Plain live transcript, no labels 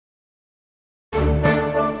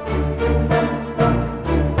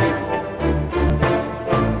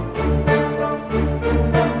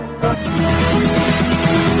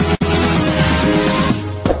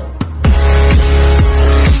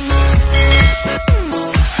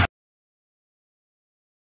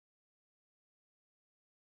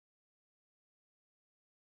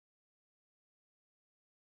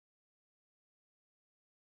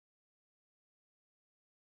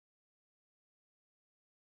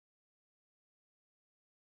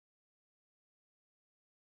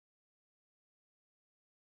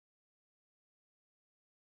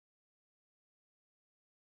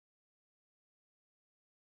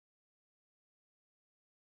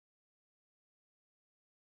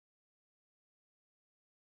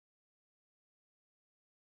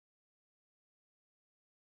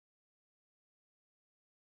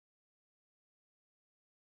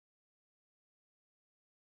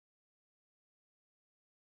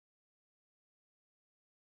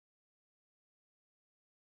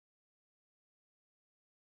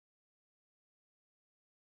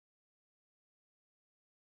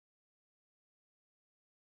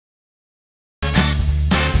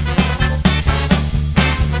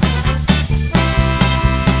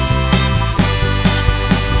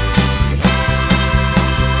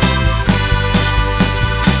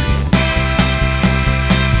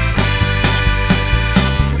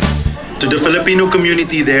Filipino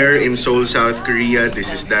community there in Seoul, South Korea.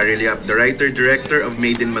 This is Daryl Yap, the writer-director of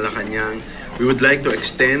Maid in Malacan. We would like to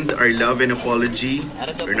extend our love and apology.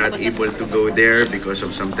 We're not able to go there because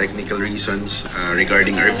of some technical reasons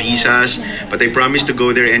regarding our visas. But I promise to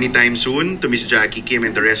go there anytime soon. To Miss Jackie Kim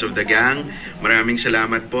and the rest of the gang, maraming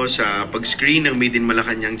salamat po sa pag-screen ng Maid in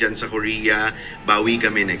Malacanang dyan sa Korea. Bawi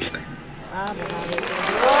kami next time.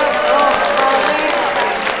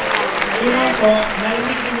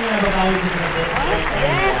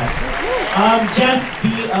 Just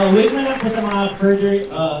be wait na lang po sa mga further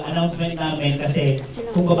announcement namin kasi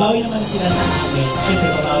kung babawi naman sila sa amin, syempre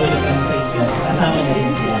babawi na kami sa inyo. Kasama na rin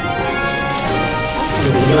sila.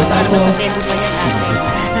 Tapos,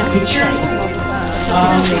 picture.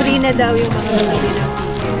 Free na daw yung mga babawi na.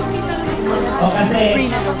 Kasi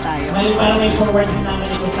parang may forward din naman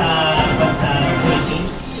ito sa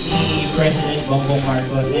Philippines ni President Bongbong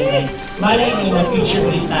Marcos. And malay nyo na feature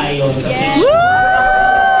ulit tayo.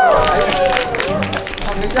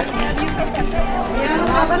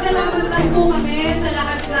 Papasalamat lang po kami sa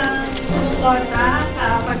lahat ng sumuporta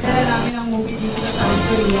sa pagdala namin ng movie dito sa South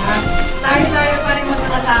Korea. Tayo pa rin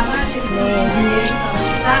magkakasama sa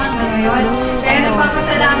sa hanggang ngayon. Kaya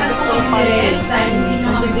nagpapasalamat po kami rin dahil hindi nyo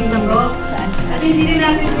kami binago. At hindi rin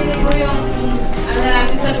natin binago yung ano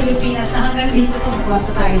natin sa Pilipinas na hanggang dito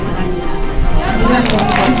sumuporta tayo sa kanila. Ilan po.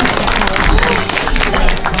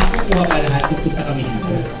 Makukuha ka lahat, pupunta kami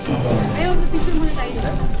dito. Ayaw, picture muna tayo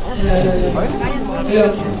dito.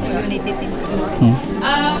 Unity team.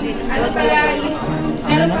 Ano pala,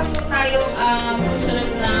 meron pa po tayong susunod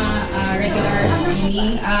na regular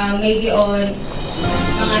screening, maybe on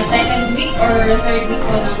mga second week or third week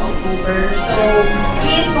po ng October. So,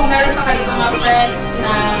 please, kung meron pa kayo mga friends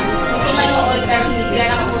na gusto manood pero hindi sila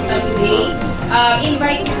nakapunta today,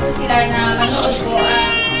 invite po sila na manood po.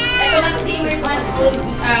 Ito na kasi yung request po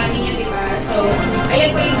ninyo, diba? So,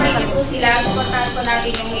 ayan po, invite po sila. Pupuntahan po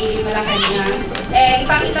natin yung Maid in Malacan. And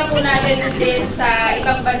ipakita po natin din sa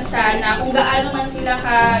ibang bansa na kung gaano man sila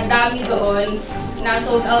kadami doon na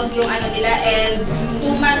sold out yung ano nila. And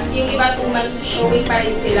 2 months, yung iba 2 months showing pa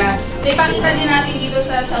rin sila. So, ipakita din natin dito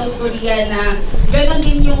sa South Korea na gano'n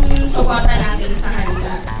din yung suporta natin sa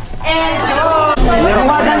kanila. And,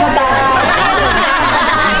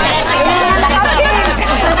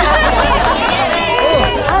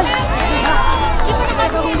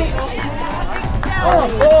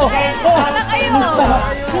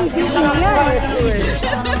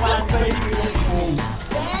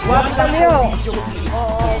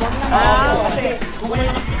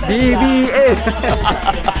 BBA!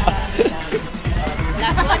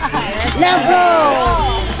 Lago!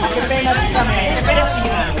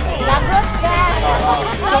 lagot ka!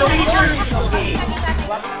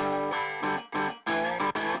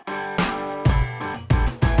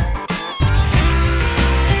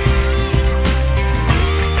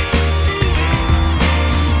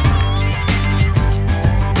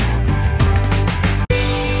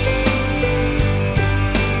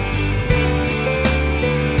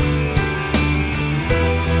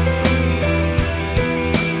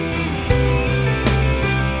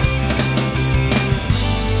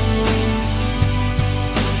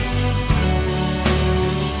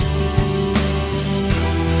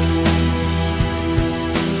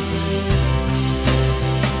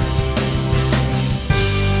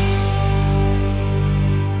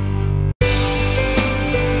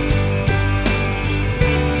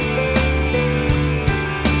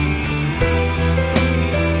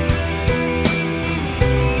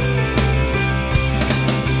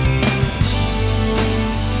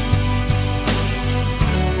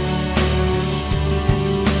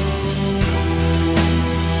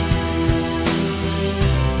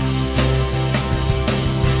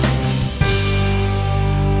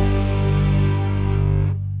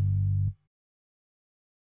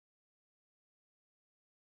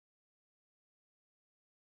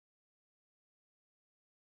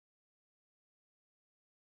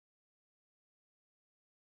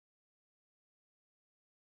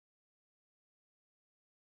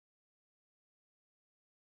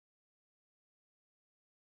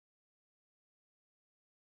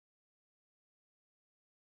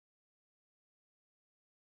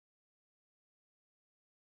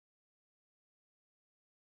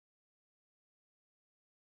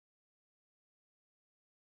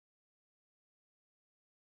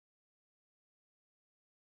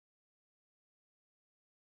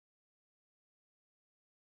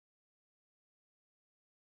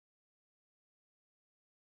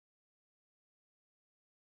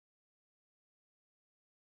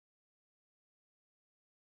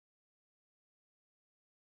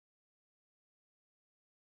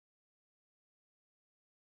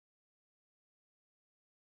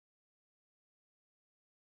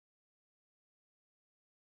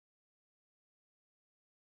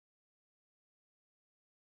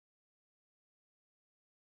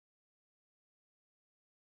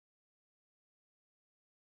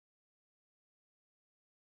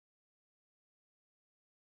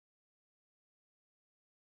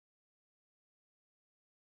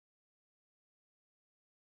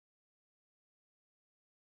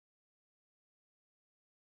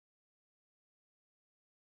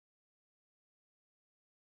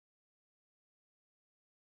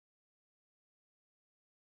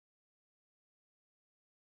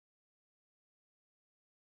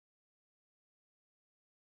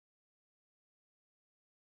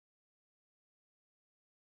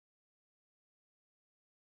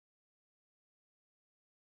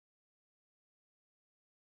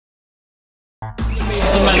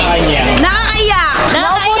 Nakakaiyak!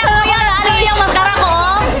 Nakakaiyak ko yan! Ano yung magdara ko?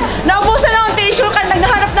 Naubusan ako ng tissue.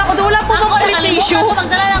 Naghahanap na ako. Wala po Ako, bang free tissue? nakalimutan ko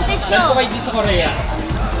magdala ng tissue. Saan po kayo dito sa Korea?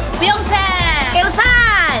 Pyeongtaek!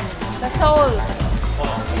 Ilsan! Sa Seoul.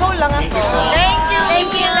 Seoul lang ako. Thank you!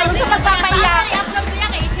 Thank you! Thank you sa pagpapaiyak. I-upload ko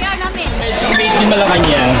yan, i-share namin. Made in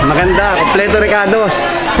Malacanang. Maganda, kompleto recados.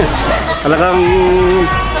 Talagang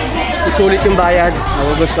sulit yung bayad.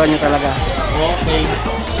 Magugustuhan nyo talaga. Okay.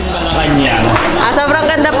 Malacanang. Sobrang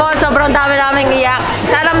ganda po. Sobrang dami naming iyak.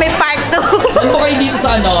 Sana may part 2. Saan po kayo dito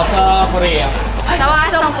sa sa Korea? Sa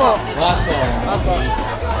Wasong po. Waso.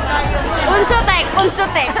 Unsutek!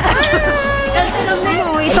 Unsutek!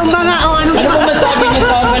 Itong mga ano Ano po masabi niyo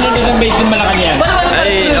sa manonood ng Made in Malacanang?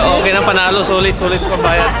 Ay, okay na panalo. Sulit pa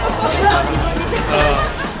bayad.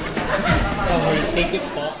 Thank you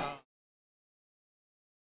po.